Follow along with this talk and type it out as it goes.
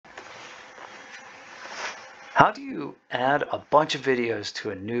How do you add a bunch of videos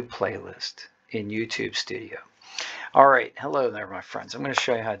to a new playlist in YouTube Studio? All right, hello there, my friends. I'm going to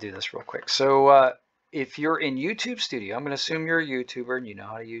show you how to do this real quick. So if you're in YouTube Studio, I'm going to assume you're a YouTuber and you know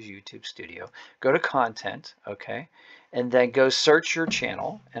how to use YouTube Studio. Go to Content, okay, and then go search your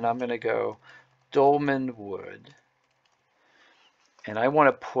channel, and I'm going to go Dolman Wood, and I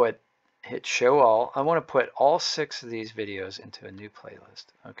want to hit Show All. I want to put all 6 of these videos into a new playlist,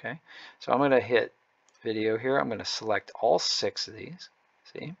 okay? So I'm going to hit Video here. I'm going to select all 6 of these,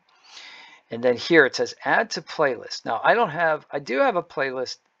 see? And then here it says Add to Playlist. Now I do have a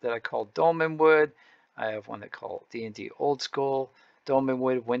playlist that I call Dolmenwood. I have one that called D&D Old School,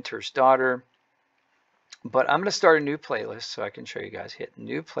 Dolmenwood, Winter's Daughter. But I'm going to start a new playlist so I can show you guys. Hit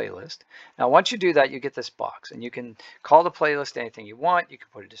New Playlist. Now once you do that, you get this box, and you can call the playlist anything you want. You can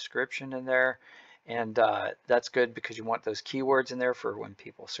put a description in there, and that's good because you want those keywords in there for when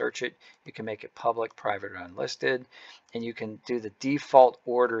people search it. You can make it public, private, or unlisted, and you can do the default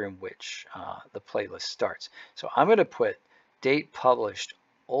order in which the playlist starts. So I'm going to put date published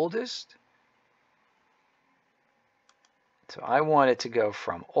oldest. So I want it to go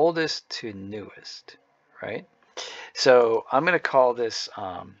from oldest to newest, right? So I'm going to call this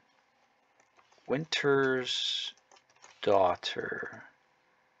Winter's Daughter.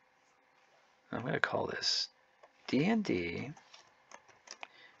 I'm going to call this D&D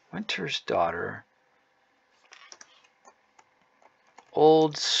Winter's Daughter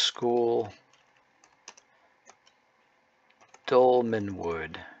Old School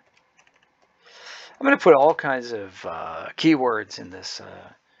Dolmenwood. I'm going to put all kinds of keywords in this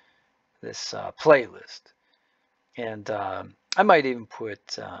playlist, and I might even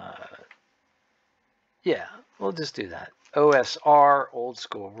put yeah, we'll just do that. OSR, Old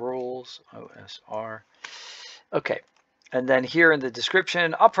School Rules, OSR. Okay, and then here in the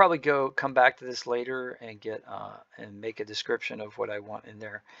description, I'll probably come back to this later and get and make a description of what I want in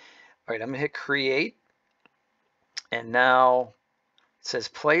there. All right, I'm gonna hit Create, and now it says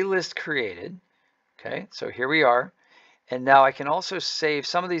Playlist Created. Okay, so here we are, and now I can also save.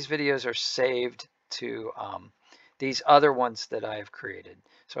 Some of these videos are saved to these other ones that I have created.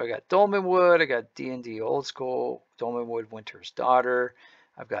 So I got Dolmenwood, I got D&D Old School, Dolmenwood Winter's Daughter,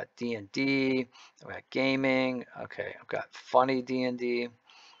 I've got D&D, I've got gaming, okay, I've got funny D&D,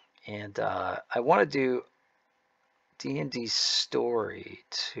 and I want to do D&D story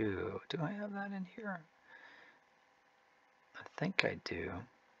too. Do I have that in here? I think I do.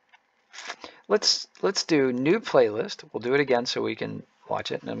 Let's do new playlist. We'll do it again so we can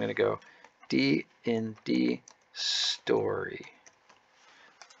watch it, and I'm going to go D&D story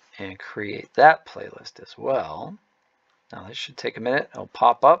and create that playlist as well. Now this should take a minute. It'll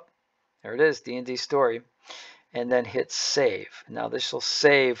pop up. There it is, D&D story, and then hit save. Now this will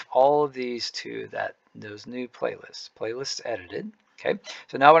save all of these to those new playlists. Playlists edited. Okay.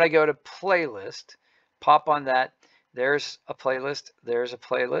 So now when I go to playlist, pop on that. There's a playlist. There's a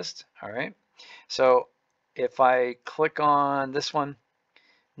playlist. All right. So if I click on this one,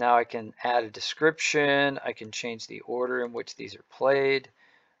 now I can add a description. I can change the order in which these are played,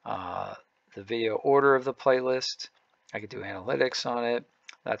 the video order of the playlist. I can do analytics on it,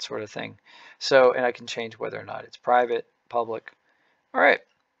 that sort of thing. So, and I can change whether or not it's private, public. All right,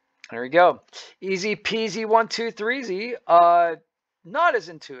 there we go. Easy peasy, 1, 2, 3 not as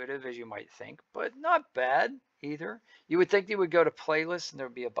intuitive as you might think, but not bad either. You would think you would go to playlist and there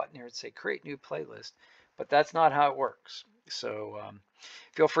would be a button here that say create new playlist, but that's not how it works. So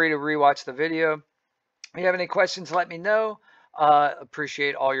feel free to rewatch the video. If you have any questions, let me know.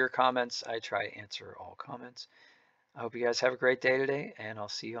 Appreciate all your comments. I try to answer all comments. I hope you guys have a great day today, and I'll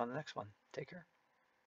see you on the next one. Take care.